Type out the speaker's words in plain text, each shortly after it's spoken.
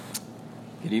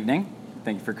Good evening.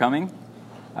 Thank you for coming.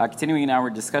 Continuing in our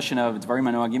discussion of Dvarim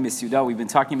Hanoagim B'Seudah, we've been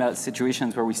talking about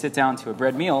situations where we sit down to a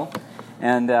bread meal,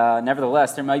 and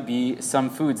nevertheless, there might be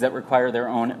some foods that require their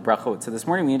own brachot. So this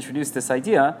morning we introduced this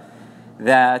idea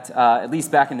that, at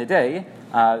least back in the day,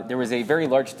 there was a very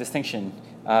large distinction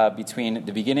between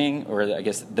the beginning, or I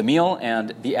guess the meal,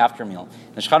 and the after meal.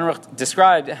 And Shulchan Aruch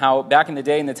described how back in the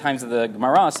day, in the times of the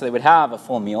Gemara, so they would have a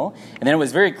full meal, and then it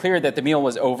was very clear that the meal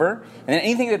was over, and then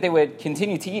anything that they would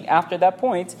continue to eat after that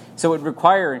point, so it would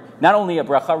require not only a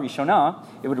bracha rishonah,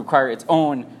 it would require its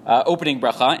own opening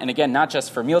bracha, and again, not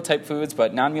just for meal-type foods,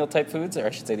 but non-meal type foods, or I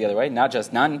should say the other way, not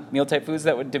just non-meal type foods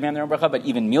that would demand their own bracha, but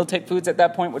even meal-type foods at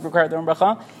that point would require their own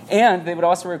bracha, and they would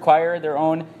also require their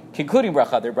own concluding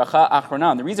bracha, their bracha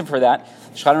achrona. And the reason for that,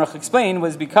 Shulchan Aruch explained,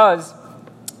 was because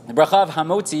the bracha of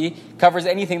hamotzi covers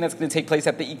anything that's going to take place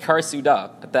at the ikar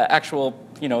seudah, at the actual,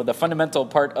 the fundamental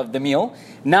part of the meal,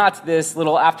 not this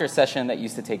little after session that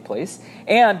used to take place.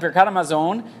 And Birkat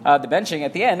HaMazon, the benching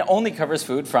at the end, only covers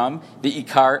food from the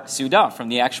ikar seudah, from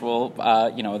the actual,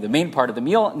 the main part of the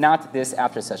meal, not this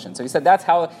after session. So he said that's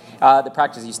how the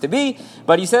practice used to be.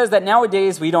 But he says that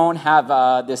nowadays we don't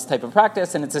have this type of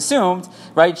practice, and it's assumed,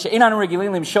 right? We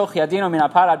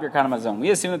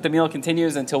assume that the meal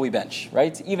continues until we bench,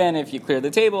 right? Even if you clear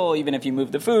the table, even if you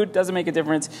move the food, doesn't make a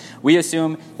difference. We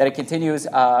assume that it continues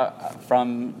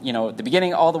from the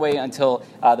beginning all the way until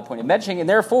the point of benching, and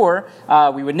therefore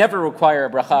we would never require a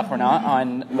bracha achrona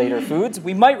on later foods.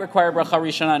 We might require bracha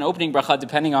rishonah on opening bracha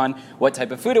depending on what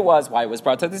type of food it was, why it was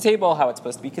brought to the table, how it's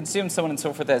supposed to be consumed, so on and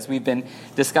so forth, as we've been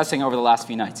discussing over the last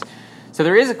few nights. So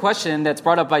there is a question that's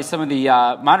brought up by some of the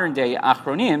modern day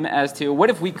achronim as to what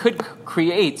if we could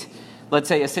create, let's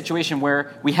say, a situation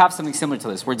where we have something similar to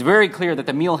this, where it's very clear that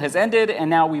the meal has ended and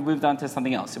now we moved on to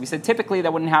something else. So we said typically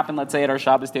that wouldn't happen, let's say, at our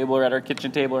Shabbos table or at our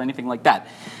kitchen table or anything like that.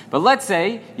 But let's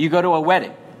say you go to a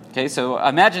wedding. Okay, so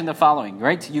imagine the following,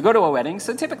 right? You go to a wedding,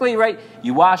 so typically, right,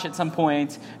 you wash at some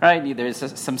point, right?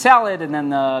 There's some salad, and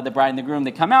then the bride and the groom,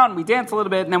 they come out, and we dance a little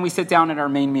bit, and then we sit down at our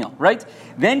main meal, right?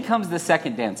 Then comes the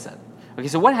second dance set. Okay,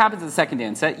 so what happens at the second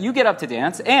dance set? You get up to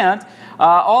dance, and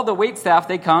all the wait staff,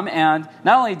 they come, and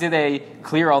not only do they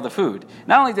clear all the food,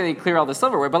 not only do they clear all the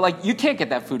silverware, but you can't get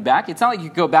that food back. It's not like you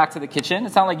go back to the kitchen.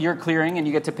 It's not like you're clearing and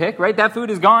you get to pick, right? That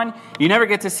food is gone. You never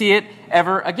get to see it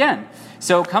ever again.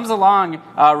 So comes along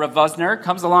Rav Vosner,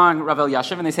 comes along Rav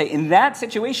Elyashiv, and they say, in that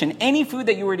situation, any food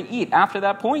that you were to eat after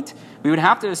that point, we would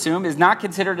have to assume is not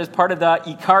considered as part of the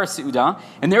Ikar Seudah,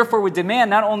 and therefore would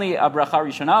demand not only a bracha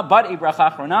rishonah, but a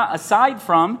bracha achrona, aside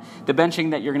from the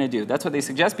benching that you're going to do. That's what they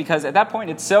suggest, because at that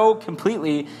point, it's so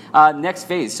completely next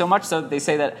phase. So much so that they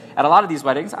say that at a lot of these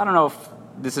weddings, I don't know if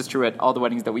this is true at all the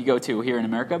weddings that we go to here in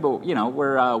America, but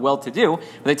we're well-to-do.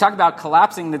 But they talk about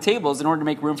collapsing the tables in order to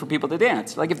make room for people to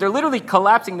dance. Like if they're literally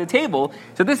collapsing the table,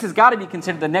 so this has got to be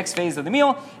considered the next phase of the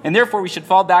meal, and therefore we should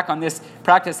fall back on this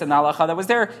practice in the halacha that was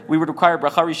there. We would require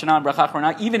bracha rishonah and bracha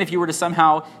achrona. Even if you were to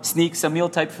somehow sneak some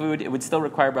meal-type food, it would still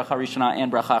require bracha rishonah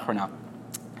and bracha achrona.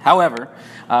 However,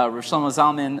 Rav Shlomo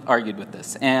Zalman argued with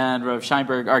this, and Rav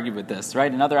Scheinberg argued with this,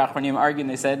 right? Another Achronim argued, and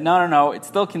they said, no, it's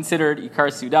still considered Ikar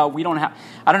Seudah. We don't have,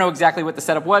 I don't know exactly what the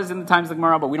setup was in the times of the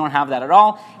Gemara, but we don't have that at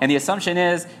all. And the assumption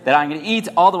is that I'm going to eat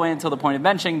all the way until the point of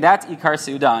benching. That's Ikar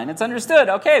Seudah. And it's understood,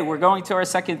 okay, we're going to our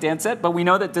second dance set, but we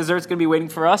know that dessert's going to be waiting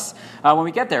for us when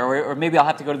we get there, or maybe I'll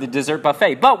have to go to the dessert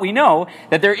buffet. But we know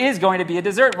that there is going to be a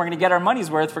dessert. We're going to get our money's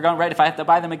worth for going, right? If I have to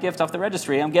buy them a gift off the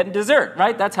registry, I'm getting dessert,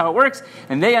 right? That's how it works.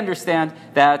 And they understand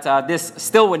that this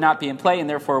still would not be in play, and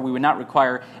therefore we would not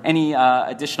require any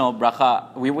additional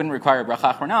bracha. We wouldn't require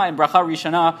bracha achrona, and bracha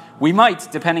rishonah we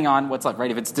might, depending on what's left, right?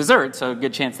 If it's dessert, so a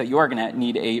good chance that you are going to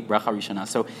need a bracha rishonah.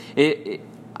 So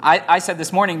I said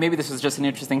this morning, maybe this was just an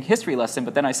interesting history lesson,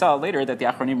 but then I saw later that the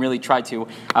Achronim really tried to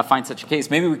find such a case.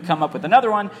 Maybe we could come up with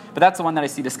another one, but that's the one that I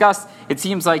see discussed. It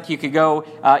seems like you could go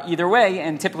either way,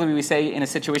 and typically we say in a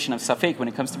situation of safek, when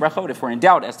it comes to brachot, if we're in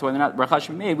doubt as to whether or not bracha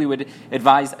should be made, we would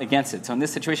advise against it. So in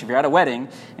this situation, if you're at a wedding,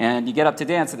 and you get up to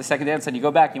dance at the second dance, and you go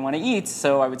back, you want to eat,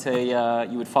 so I would say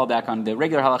you would fall back on the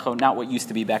regular halachot, not what used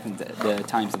to be back in the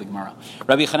times of the Gemara.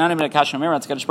 Rabbi Chanan ben Akash Omer,